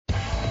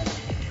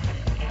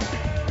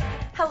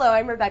Hello,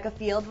 I'm Rebecca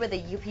Field with a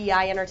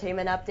UPI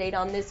Entertainment update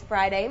on this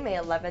Friday, May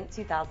 11,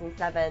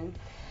 2007.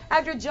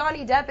 Actor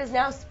Johnny Depp is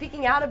now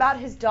speaking out about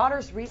his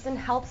daughter's recent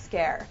health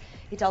scare.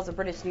 He tells a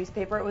British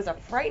newspaper it was a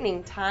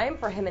frightening time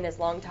for him and his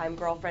longtime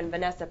girlfriend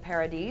Vanessa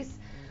Paradis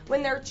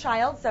when their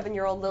child,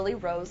 7-year-old Lily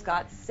Rose,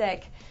 got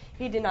sick.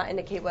 He did not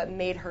indicate what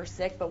made her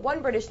sick, but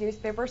one British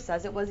newspaper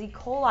says it was E.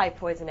 coli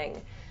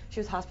poisoning. She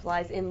was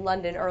hospitalized in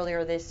London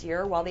earlier this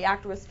year while the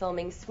actor was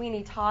filming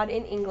Sweeny Todd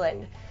in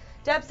England.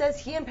 Depp says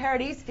he and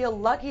Paradis feel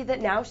lucky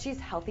that now she's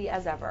healthy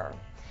as ever.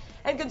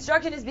 And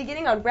construction is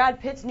beginning on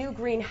Brad Pitt's new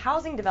green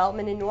housing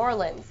development in New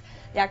Orleans.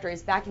 The actor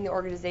is backing the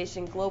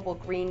organization Global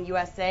Green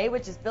USA,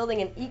 which is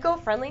building an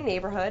eco-friendly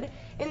neighborhood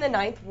in the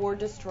 9th ward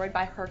destroyed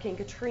by Hurricane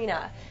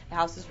Katrina. The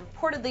houses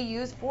reportedly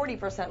use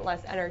 40%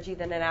 less energy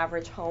than an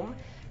average home.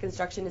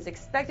 Construction is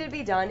expected to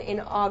be done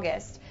in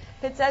August.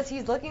 Pitt says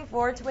he's looking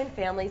forward to when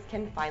families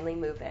can finally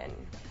move in.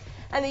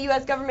 And the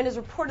U.S. government is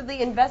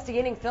reportedly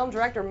investigating film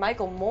director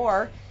Michael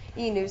Moore.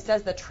 E! News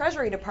says the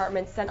Treasury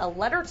Department sent a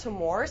letter to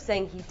Moore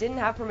saying he didn't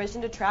have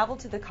permission to travel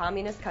to the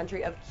communist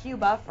country of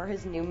Cuba for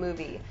his new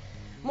movie.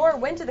 Moore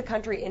went to the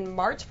country in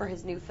March for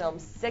his new film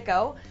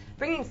Sicko,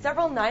 bringing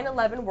several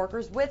 9/11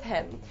 workers with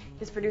him.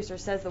 His producer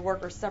says the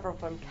workers suffer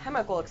from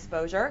chemical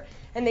exposure,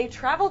 and they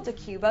traveled to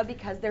Cuba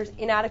because there's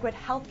inadequate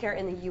health care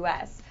in the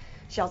U.S.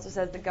 She also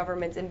says the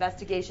government's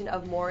investigation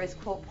of Moore is,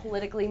 quote,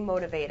 politically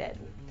motivated.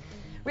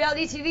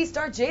 Reality TV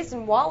star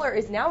Jason Waller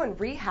is now in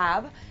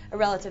rehab. A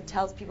relative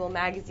tells People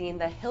magazine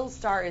the Hill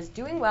star is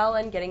doing well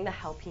and getting the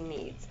help he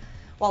needs.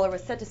 Waller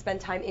was set to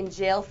spend time in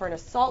jail for an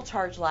assault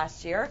charge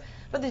last year,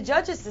 but the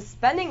judge is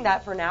suspending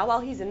that for now while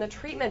he's in the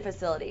treatment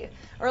facility.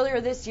 Earlier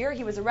this year,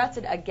 he was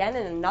arrested again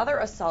in another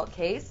assault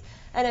case,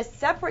 and a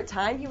separate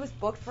time he was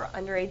booked for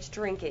underage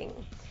drinking.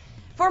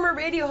 Former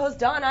radio host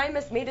Don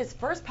Imus made his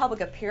first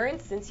public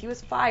appearance since he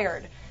was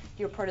fired.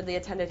 He reportedly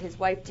attended his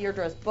wife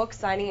Deirdre's book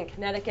signing in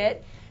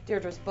Connecticut.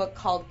 Deirdre's book,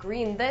 called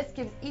Green This,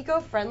 gives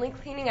eco-friendly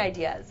cleaning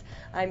ideas.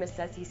 Imus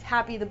says he's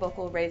happy the book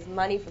will raise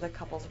money for the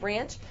couple's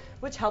ranch,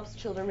 which helps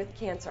children with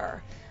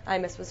cancer.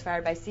 Imus was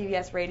fired by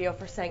CBS Radio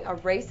for saying a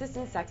racist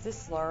and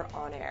sexist slur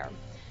on air.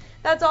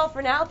 That's all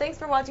for now. Thanks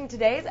for watching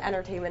today's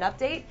Entertainment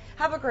Update.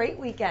 Have a great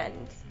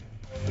weekend.